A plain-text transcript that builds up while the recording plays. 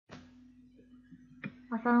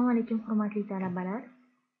Assalomu alaykum hurmatli talabalar.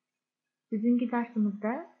 Bugungi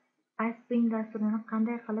darsimizda Ispring dasturini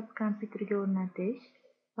qanday qilib kompyuterga o'rnatish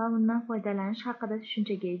va undan foydalanish haqida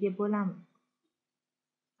tushunchaga ega bo'lamiz.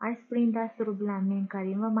 Ispring dasturi bilan men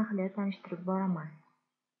Karim va Mahliyo tanishtirib boraman.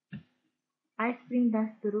 Ispring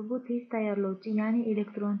dasturi bu test tayyorlovchi, ya'ni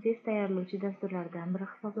elektron test tayyorlovchi dasturlardan biri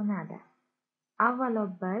hisoblanadi. Avvalo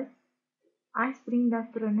biz Ispring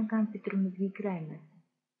dasturini kompyuterimizga yuklaymiz.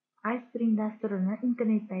 Ispring dasturini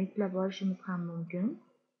internetdan yuklab olishimiz ham mumkin.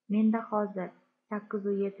 Menda hozir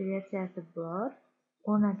 8.7 versiyasi bor.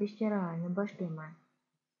 O'rnatish jarayonini boshlayman.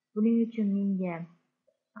 Buning uchun menga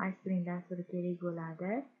Ispring dasturi kerak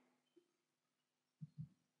bo'ladi.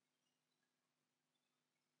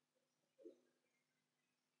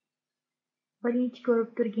 Birinchi ko'rib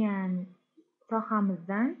turgan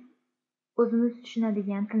sohamizdan o'zimiz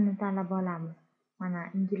tushunadigan tilni tanlab olamiz. Mana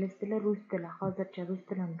ingliz tili, rus tili. Hozircha rus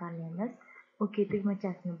tilini tanlaymiz. OK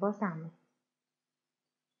tugmachasini bosamiz.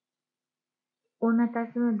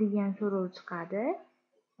 O'rnatasizmi degan so'rov chiqadi.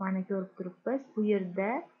 Mana ko'rib turibmiz. Bu yerda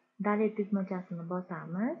Dalet tugmachasini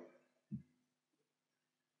bosamiz.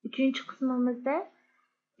 Uchinchi qismimizda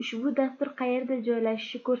ushbu dastur qayerda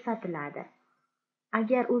joylashishi ko'rsatiladi.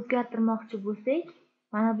 Agar o'zgartirmoqchi bo'lsak,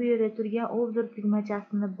 mana bu yerda turgan Obzor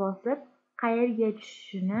tugmachasini bosib, qayerga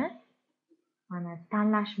tushishini mana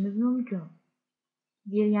tanlashimiz mumkin.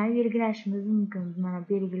 Ya'ni belgilashimiz mumkin. Mana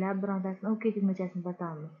belgilab, birontasini OK tugmachasini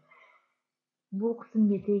bosamiz. Bu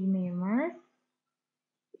qismga tegmaymiz.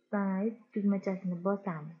 Ustanavit tugmachasini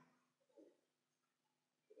bosamiz.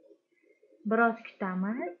 Biroz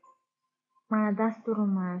kutamiz. Mana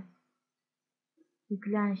dasturimiz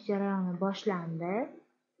yuklanish jarayoni boshlandi.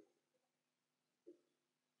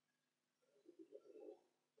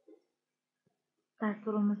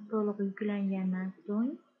 Dasturimiz to'liq yuklangandan so'ng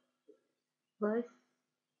biz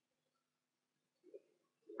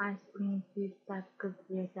Ispring 8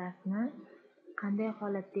 versiyasini qanday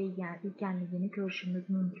holatda ekanligini ko'rishimiz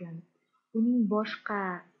mumkin. Uning boshqa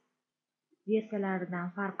versiyalaridan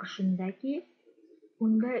farqi shundaki,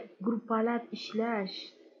 unda gruppalab ishlash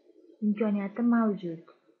imkoniyati mavjud.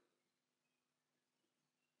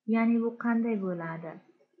 Ya'ni bu qanday bo'ladi?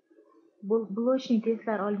 Blochli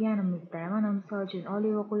testlar olganimizda, mana misol uchun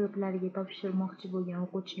oliy o'quv yurtlariga topshirmoqchi bo'lgan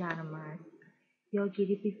o'quvchilarimiz yoki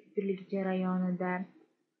repetitorlik jarayonida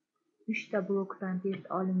 3 ta blokdan test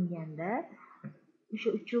olinganda, o'sha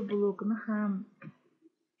 3 blokni ham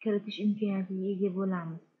kiritish imkoniyatiga ega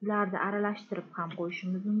bo'lamiz. Ularni aralashtirib ham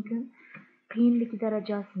qo'yishimiz mumkin. Qiyinlik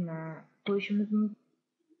darajasini qo'yishimiz mumkin.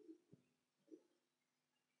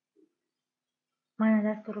 Mana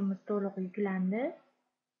dasturimiz to'liq yuklandi.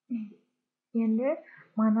 Endi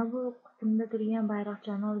mana bu qismda turgan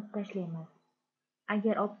bayroqchani olib tashlaymiz.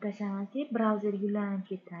 Agar olib tashlamasak, brauzer yuklanib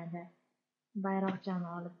ketadi. Bayroqchani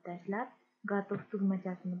olib tashlab, Готов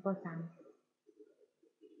tugmachasini bosamiz.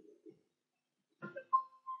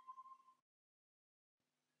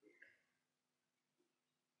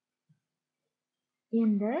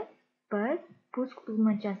 Endi biz Pusk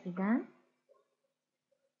tugmachasidan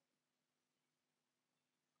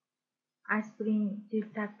Ispring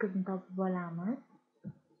 8 ni topib olamiz.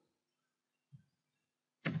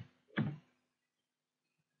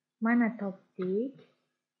 Mana topdik.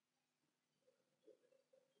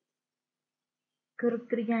 Ko'rib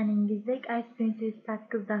turganingizdek, Ispring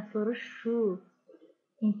 8 dasturi shu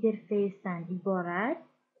interfeysdan iborat.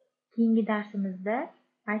 Keyingi darsimizda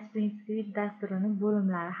Ispring dasturini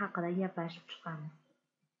bo'limlari haqida gaplashib chiqamiz.